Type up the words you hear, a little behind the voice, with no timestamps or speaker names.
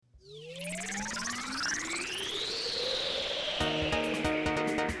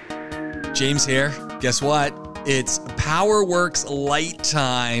James here. Guess what? It's PowerWorks Light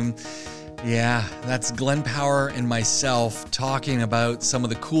time. Yeah, that's Glenn Power and myself talking about some of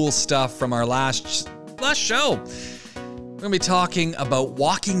the cool stuff from our last show. We're going to be talking about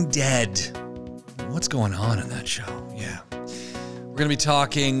Walking Dead. What's going on in that show? Yeah. We're going to be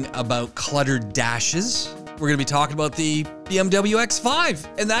talking about cluttered dashes. We're going to be talking about the BMW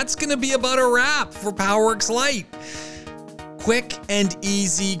X5, and that's going to be about a wrap for PowerWorks Light. Quick and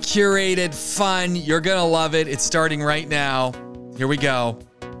easy, curated fun. You're going to love it. It's starting right now. Here we go.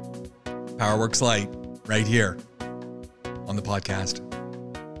 PowerWorks Light, right here on the podcast.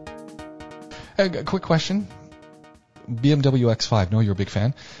 A quick question. BMW X5. No, you're a big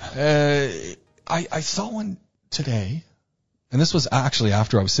fan. I saw one today, and this was actually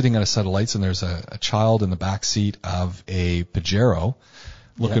after I was sitting at a set of lights, and there's a child in the back seat of a Pajero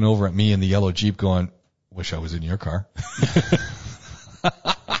looking over at me in the yellow Jeep going, wish I was in your car.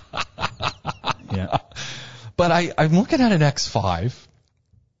 Yeah. But I'm looking at an X5,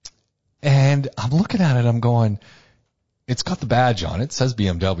 and I'm looking at it, I'm going, it's got the badge on it, says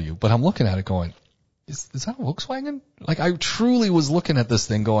BMW, but I'm looking at it going, is that a Volkswagen? Like, I truly was looking at this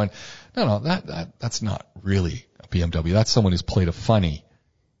thing going, no, that's not really a BMW. That's someone who's played a funny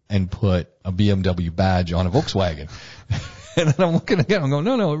and put a BMW badge on a Volkswagen. And then I'm looking again, I'm going,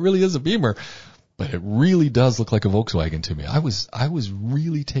 no, it really is a Beamer. But it really does look like a Volkswagen to me. I was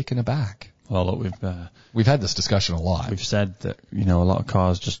really taken aback. Well, look, we've had this discussion a lot. We've said that, a lot of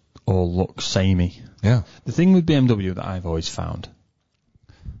cars just all look samey. Yeah. The thing with BMW that I've always found,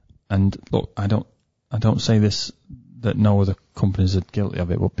 and look, I don't say this that no other companies are guilty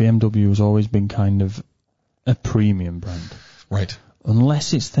of it, but BMW has always been kind of a premium brand. Right.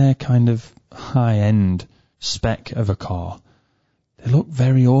 Unless it's their kind of high-end spec of a car, they look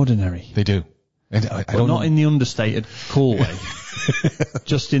very ordinary. They do. And I don't not in the understated, cool way.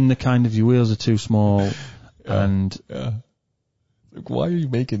 Just in the kind of, your wheels are too small, and like, why are you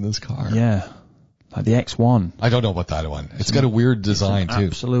making this car? Yeah, like the X1. I don't know about that one. It's got a weird design too.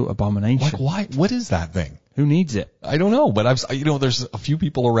 Absolute abomination. Like, why? What is that thing? Who needs it? I don't know, but there's a few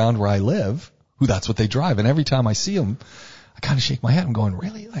people around where I live who that's what they drive, and every time I see them, I kind of shake my head. I'm going,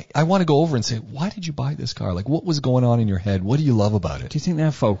 really? Like, I want to go over and say, why did you buy this car? Like, what was going on in your head? What do you love about it? Do you think they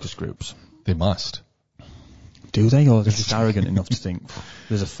have focus groups? They must. Do they? Or they're just arrogant enough to think,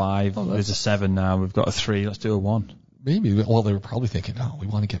 there's a 5, there's a 7 now, we've got a 3, let's do a 1. Maybe. Well, they were probably thinking, we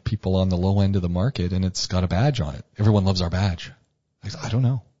want to get people on the low end of the market, and it's got a badge on it. Everyone loves our badge. I don't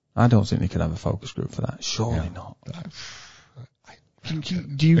know. I don't think they could have a focus group for that. Surely not.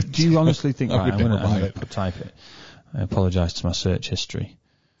 Do you honestly think, right, I'm going to type it. I apologise to my search history.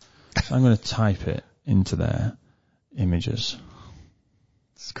 So I'm going to type it into their images.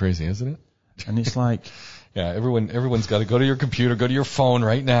 It's crazy, isn't it? And it's like, yeah, everyone's got to go to your computer, go to your phone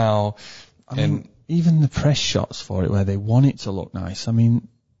right now. I mean, even the press shots for it where they want it to look nice. I mean,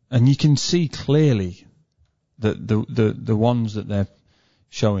 and you can see clearly that the ones that they're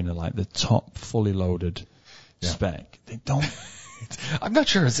showing are like the top fully loaded spec. They don't. I'm not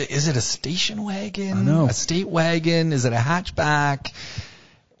sure. Is it a station wagon? I know. A state wagon? Is it a hatchback?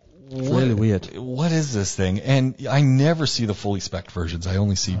 It's really weird. What is this thing? And I never see the fully spec'd versions. I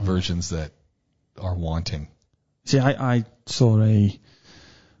only see versions that are wanting. See, I saw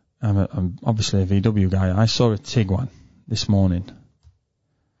I'm obviously a VW guy. I saw a Tiguan this morning,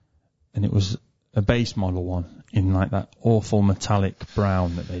 and it was a base model one in like that awful metallic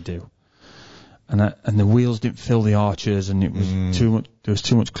brown that they do. And the wheels didn't fill the arches, and it was there was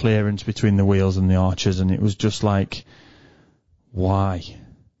too much clearance between the wheels and the arches, and it was just like, why?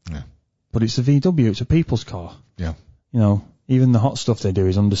 Yeah. But it's a VW, it's a people's car. Yeah. Even the hot stuff they do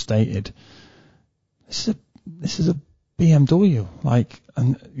is understated. This is a BMW. Like,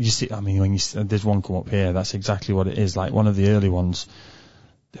 and you see, I mean, when there's one come up here, that's exactly what it is. Like one of the early ones,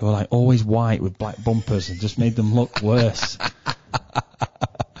 they were like always white with black bumpers and just made them look worse.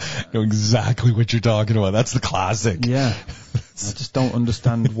 I know exactly what you're talking about. That's the classic. Yeah. I just don't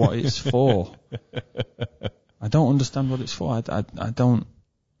understand what it's for. I don't understand what it's for. I don't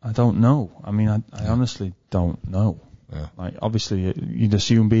know. I mean, I honestly don't know. Yeah. Like, obviously, you'd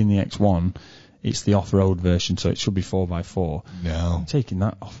assume being the X1, it's the off-road version, so it should be 4x4. No. You're taking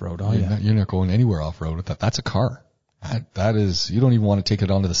that off-road, are you? You're not going anywhere off-road with that. That's a car. That is, you don't even want to take it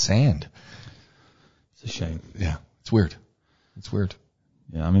onto the sand. It's a shame. Yeah. It's weird.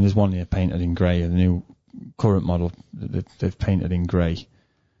 Yeah, I mean, there's one here painted in grey, and the new current model they've painted in grey,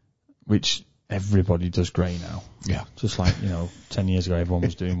 which everybody does grey now. Yeah. Just like, 10 years ago everyone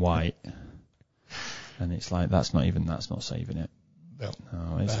was doing white. And it's like, that's not saving it. No.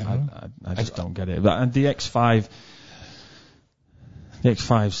 I just don't get it. And the X5's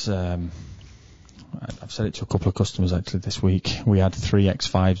I've said it to a couple of customers actually this week. We had 3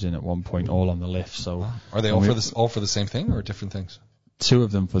 X5s in at one point, all on the lift. So Are they all for the same thing or different things? 2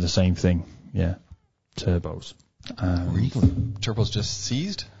 of them for the same thing. Yeah, turbos. Really? Turbos just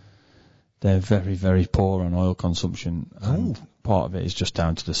seized? They're very, very poor on oil consumption. And part of it is just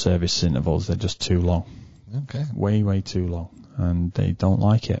down to the service intervals. They're just too long. Okay. Way, way too long. And they don't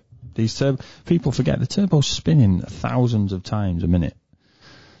like it. These people forget the turbo's spinning thousands of times a minute.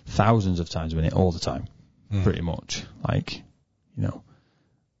 Thousands of times a minute all the time. Pretty much.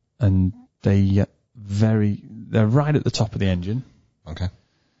 And they're right at the top of the engine. Okay.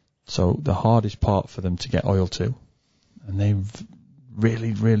 So the hardest part for them to get oil to. And they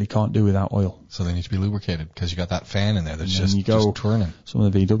really, really can't do without oil. So they need to be lubricated because you got that fan in there that's And just turning. Some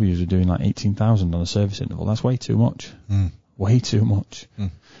of the VWs are doing like 18,000 on a service interval. That's way too much. Way too much.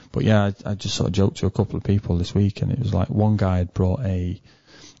 But yeah, I just sort of joked to a couple of people this week, and it was like one guy had brought a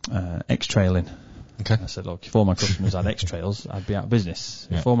X-Trail in. Okay. I said, look, if all my customers had X-Trails, I'd be out of business.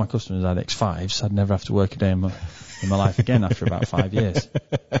 If all my customers had X5s, I'd never have to work a day in my life again after about 5 years.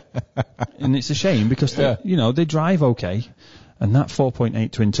 And it's a shame because they drive okay. And that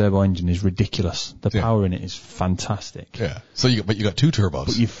 4.8 twin turbo engine is ridiculous. The power in it is fantastic. Yeah. So you got 2 turbos.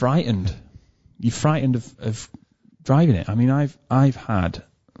 But you're frightened. You're frightened of driving it. I mean, I've had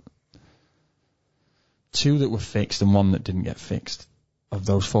 2 that were fixed and 1 that didn't get fixed of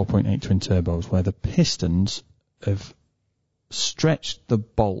those 4.8 twin turbos, where the pistons have stretched the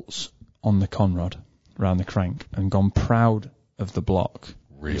bolts on the conrod around the crank and gone proud of the block.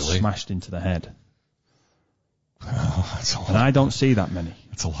 Really? And smashed into the head. Oh, that's a lot. And I don't see that many.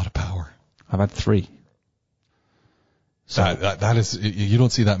 That's a lot of power. I've had 3. So that is, you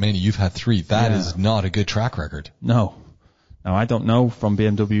don't see that many. You've had 3. That is not a good track record. No. Now, I don't know from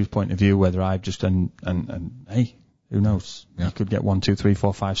BMW's point of view whether I've just and hey, who knows? Yeah. You could get 1, 2, 3,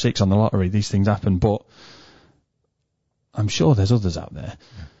 4, 5, 6 on the lottery. These things happen, but I'm sure there's others out there.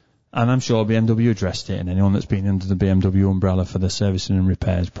 Yeah. And I'm sure BMW addressed it, and anyone that's been under the BMW umbrella for the servicing and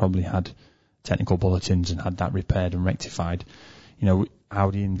repairs probably had technical bulletins and had that repaired and rectified.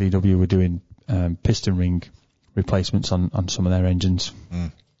 Audi and VW were doing piston ring replacements on some of their engines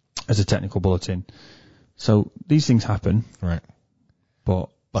as a technical bulletin. So these things happen. Right. But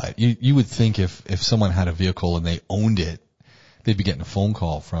you would think if someone had a vehicle and they owned it, they'd be getting a phone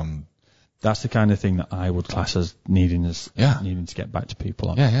call from. That's the kind of thing that I would class as needing to get back to people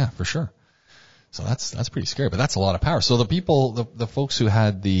on. Yeah, for sure. So that's pretty scary, but that's a lot of power. So the folks who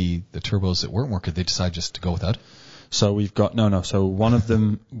had the turbos that weren't working, they decided just to go without? So we've got, no. So one of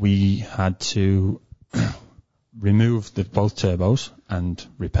them, we had to remove both turbos and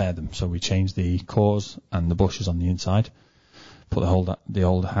repair them. So we changed the cores and the bushes on the inside, put the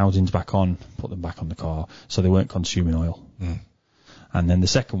old housings back on, put them back on the car, so they weren't consuming oil. And then the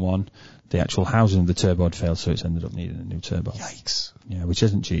second one, the actual housing of the turbo had failed, so it's ended up needing a new turbo. Yikes. Yeah, which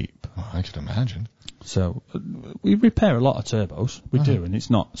isn't cheap. Oh, I could imagine. So we repair a lot of turbos. We do, and it's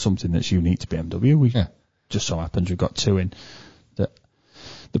not something that's unique to BMW. Just so happens we've got 2 in.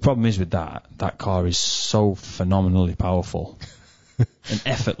 The problem is with that car is so phenomenally powerful and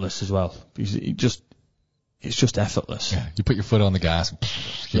effortless as well. Because it's just effortless. Yeah, you put your foot on the gas,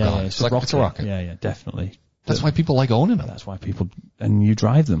 you're gone. It's like it's a rocket. Yeah, definitely. That's why people like owning them. That's why and you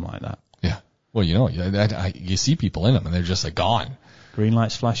drive them like that. Yeah. Well, you see people in them and they're just like gone. Green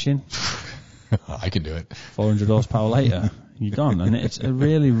lights flashing. I can do it. 400 horsepower later, you're gone. And it's a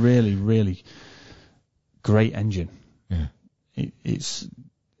really, really, really great engine. Yeah.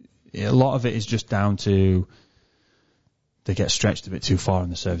 A lot of it is just down to they get stretched a bit too far in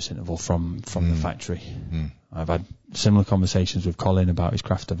the service interval from the factory. I've had similar conversations with Colin about his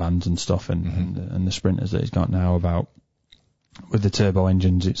crafter vans and stuff, and the Sprinters that he's got now about with the turbo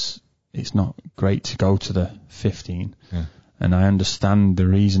engines. It's not great to go to the 15, and I understand the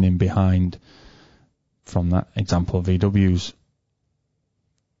reasoning behind from that example of VW's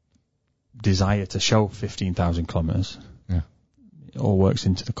desire to show 15,000 kilometers. It all works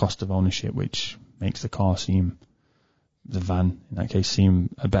into the cost of ownership, which makes the van in that case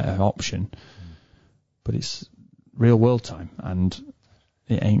seem a better option. But it's real world time and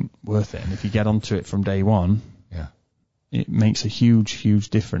it ain't worth it. And if you get onto it from day one, it makes a huge, huge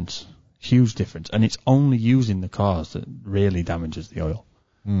difference. Huge difference. And it's only using the cars that really damages the oil.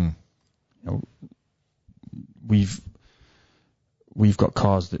 We've got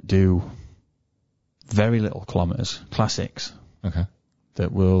cars that do very little kilometers, classics. Okay.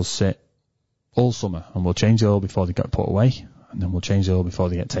 That will sit all summer and we'll change the oil before they get put away, and then we'll change the oil before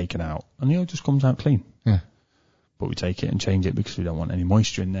they get taken out, and the oil just comes out clean. Yeah. But we take it and change it because we don't want any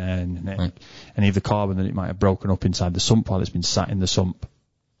moisture in there and any of the carbon that it might have broken up inside the sump while it's been sat in the sump,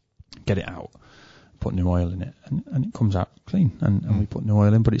 get it out. put new oil in it, and it comes out clean, and we put new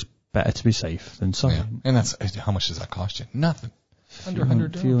oil in, but it's better to be safe than sorry. Yeah. And that's, how much does that cost you? Nothing. Under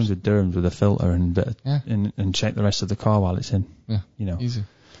 $100. A few $100 dirhams with a filter and check the rest of the car while it's in. Yeah. You know. Easy.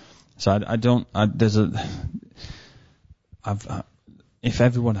 So if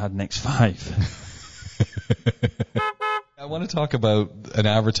everyone had an X5. I want to talk about an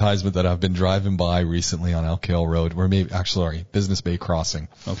advertisement that I've been driving by recently on Elkale Road, Business Bay Crossing.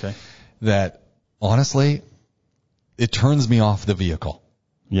 Okay. That, honestly, it turns me off the vehicle.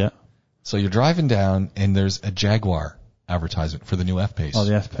 Yeah. So you're driving down and there's a Jaguar advertisement for the new F-Pace. Oh,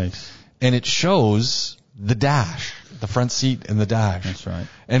 the F-Pace. And it shows the dash, the front seat and the dash. That's right.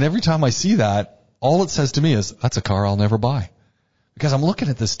 And every time I see that, all it says to me is, that's a car I'll never buy. Because I'm looking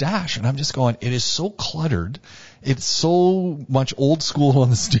at this dash and I'm just going, it is so cluttered. It's so much old school on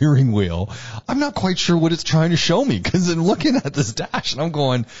the steering wheel. I'm not quite sure what it's trying to show me, because I'm looking at this dash and I'm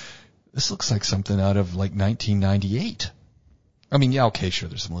going, this looks like something out of like 1998. I mean, yeah, okay, sure,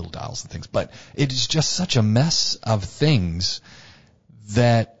 there's some little dials and things, but it is just such a mess of things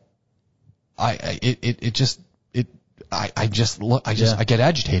that I get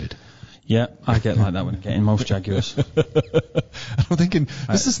agitated. Yeah, I get like that when I get in most Jaguars. I'm thinking,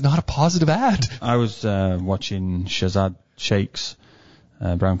 this is not a positive ad. I was watching Shazad Sheikh's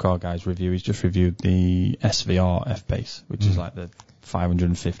Brown Car Guy's review. He's just reviewed the SVR F-Pace, which is like the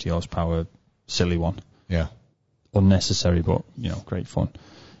 550 horsepower silly one. Yeah. Unnecessary, but, great fun.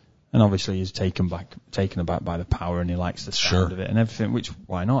 And obviously he's taken aback by the power, and he likes the sound of it and everything, which,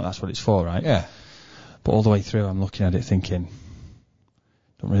 why not? That's what it's for, right? Yeah. But all the way through, I'm looking at it thinking,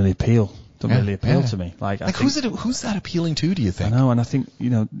 don't really appeal to me. Who's that appealing to, do you think? I know, and I think,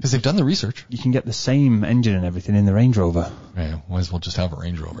 because they've done the research. You can get the same engine and everything in the Range Rover. Yeah, might as well just have a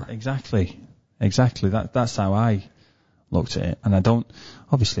Range Rover. Exactly. That's how I looked at it. And I don't,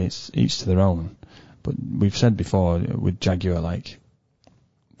 obviously it's each to their own, but we've said before with Jaguar,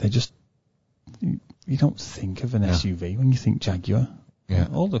 they just, you don't think of an SUV when you think Jaguar. Yeah.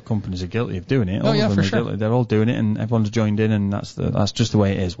 All the companies are guilty of doing it. Oh, yeah, for sure. They're all doing it, and everyone's joined in, and that's just the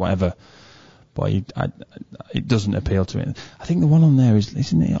way it is, whatever. But it doesn't appeal to me. I think the one on there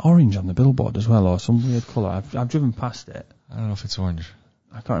isn't it orange on the billboard as well, or some weird colour? I've driven past it. I don't know if it's orange.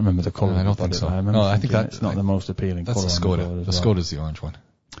 I can't remember the colour. I don't think so. I think that's not the most appealing colour. That's the Skoda. The Skoda's the orange one.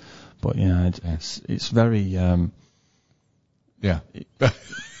 But it's very. Yeah.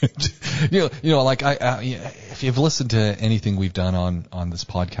 If you've listened to anything we've done on this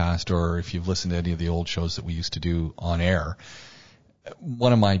podcast, or if you've listened to any of the old shows that we used to do on air,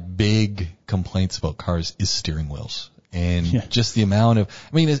 one of my big complaints about cars is steering wheels. And just the amount of,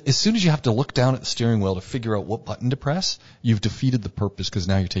 as soon as you have to look down at the steering wheel to figure out what button to press, you've defeated the purpose, because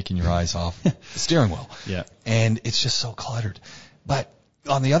now you're taking your eyes off the steering wheel. Yeah. And it's just so cluttered. But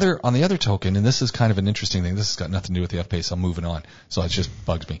on the other token, and this is kind of an interesting thing, this has got nothing to do with the F-Pace, I'm moving on, so it just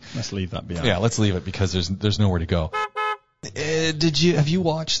bugs me. Let's leave that behind. Yeah, let's leave it, because there's nowhere to go. Have you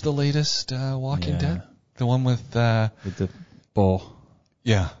watched the latest Walking Dead? The one with the boar.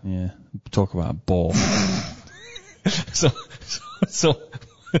 Yeah. Yeah. Talk about a boar. So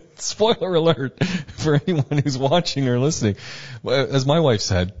spoiler alert for anyone who's watching or listening. As my wife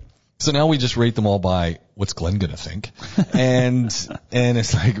said, so now we just rate them all by what's Glenn gonna think, and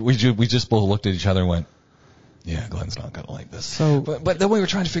it's like we just both looked at each other and went, yeah, Glenn's not gonna like this. So, but then we were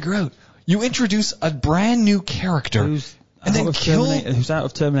trying to figure out, you introduce a brand new character who's out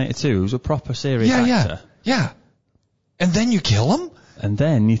of Terminator 2, who's a proper serious actor. Yeah, and then you kill him. And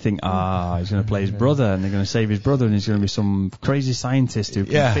then you think, he's going to play his brother, and they're going to save his brother, and he's going to be some crazy scientist who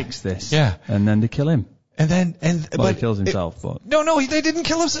can fix this. Yeah. And then they kill him. But he kills himself. No, they didn't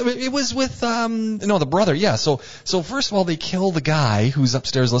kill him. It was with the brother. Yeah. So first of all, they kill the guy who's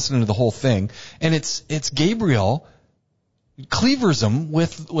upstairs listening to the whole thing, and it's Gabriel cleavers him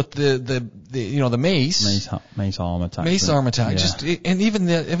with the mace arm attack. Mace arm attack. Yeah. And even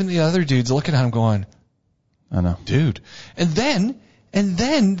the other dude's looking at him going, I know, dude. And then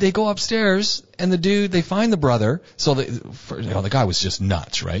they go upstairs, and they find the brother. So the guy was just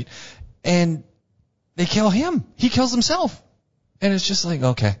nuts, right? And they kill him. He kills himself. And it's just like,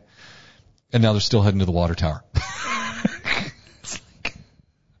 okay. And now they're still heading to the water tower. It's like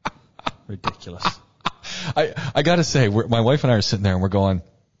ridiculous. I gotta say, my wife and I are sitting there, and we're going,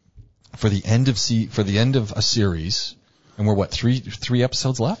 for the end of a series, and we're what, three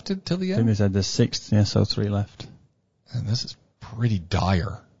episodes left until the end? I think they said there's 6, so 3 left. And this is pretty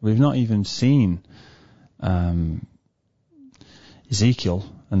dire. We've not even seen Ezekiel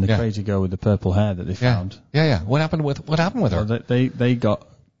and the crazy girl with the purple hair that they found. Yeah. What happened with her? Well, they got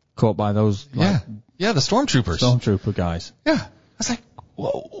caught by those. The stormtroopers. Stormtrooper guys. Yeah. I was like,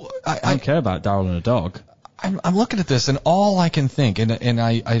 Well, I don't care about Daryl and a dog. I'm looking at this, and all I can think, and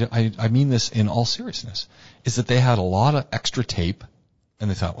I mean this in all seriousness, is that they had a lot of extra tape, and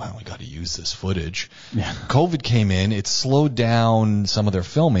they thought, well, we got to use this footage. Yeah. COVID came in, it slowed down some of their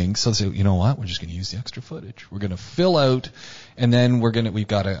filming, so they said, you know what, we're just going to use the extra footage. We're going to fill out, and then we've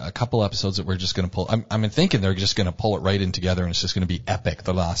got a couple episodes that we're just going to pull. I'm thinking they're just going to pull it right in together, and it's just going to be epic,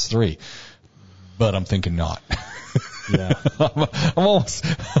 the last 3. But I'm thinking not. Yeah. I'm almost.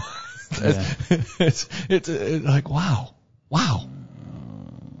 Yeah. It's like, wow.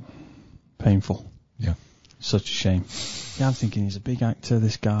 Painful. Yeah. Such a shame. Yeah, I'm thinking he's a big actor,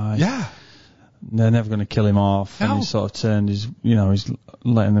 this guy. Yeah. They're never going to kill him off. No. And he sort of turned he's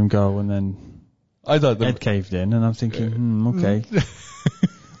letting them go, and then I thought Ed caved in, and I'm thinking, okay.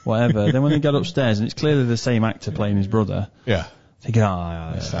 Whatever. Then when they got upstairs, and it's clearly the same actor playing his brother, yeah. thinking,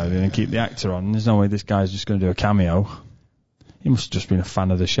 that's how they're going to keep the actor on. There's no way this guy's just going to do a cameo. He must have just been a fan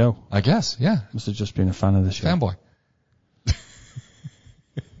of the show. I guess, yeah. Must have just been a fan of the show. Fanboy.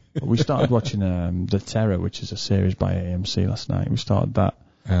 But we started watching The Terror, which is a series by AMC last night. We started that,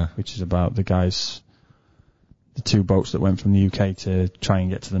 which is about the 2 boats that went from the UK to try and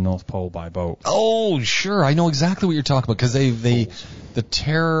get to the North Pole by boat. Oh, sure. I know exactly what you're talking about, because the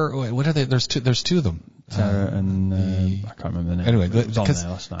Terror, what are they? There's 2 of them. Terror and I can't remember the name. Anyway, it was on there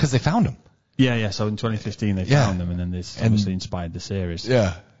last night. Because they found them. Yeah. So in 2015 they found them, and then this obviously inspired the series.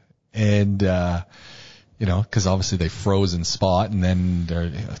 Yeah, and because obviously they froze in Spot, and then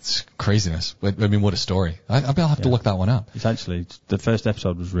it's craziness. But I mean, what a story! I'll have to look that one up. It's actually the first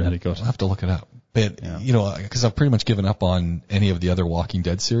episode was really good. I'll have to look it up. But because I've pretty much given up on any of the other Walking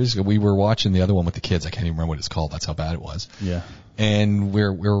Dead series. We were watching the other one with the kids. I can't even remember what it's called. That's how bad it was. Yeah. And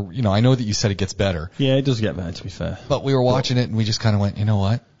we're I know that you said it gets better. Yeah, it does get better, to be fair. But we were watching it, and we just kind of went, you know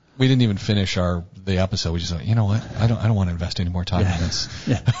what? We didn't even finish the episode. We just went, you know what? I don't want to invest any more time in this.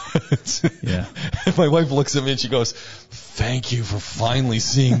 Yeah. Yeah. My wife looks at me and she goes, "Thank you for finally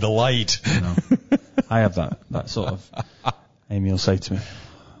seeing the light." I have that sort of. Amy will say to me,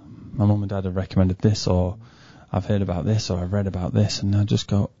 "My mum and dad have recommended this, or I've heard about this, or I've read about this," and I just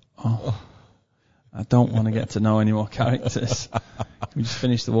go, "Oh, I don't want to get to know any more characters. We just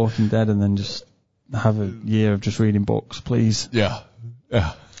finish The Walking Dead and then just have a year of just reading books, please." Yeah.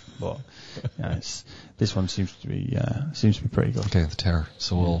 But this one seems to be pretty good. Okay, The Terror.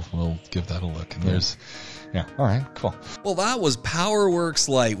 So we'll give that a look. And all right, cool. Well, that was Powerworks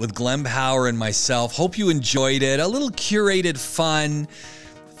Light with Glenn Power and myself. Hope you enjoyed it. A little curated fun,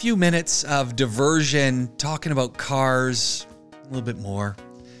 a few minutes of diversion, talking about cars, a little bit more.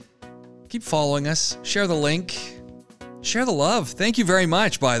 Keep following us. Share the link. Share the love. Thank you very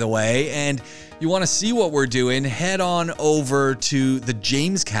much, by the way. And you want to see what we're doing, head on over to the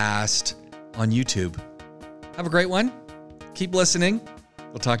James Cast on YouTube. Have a great one. Keep listening.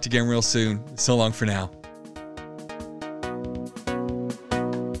 We'll talk to you again real soon. So long for now.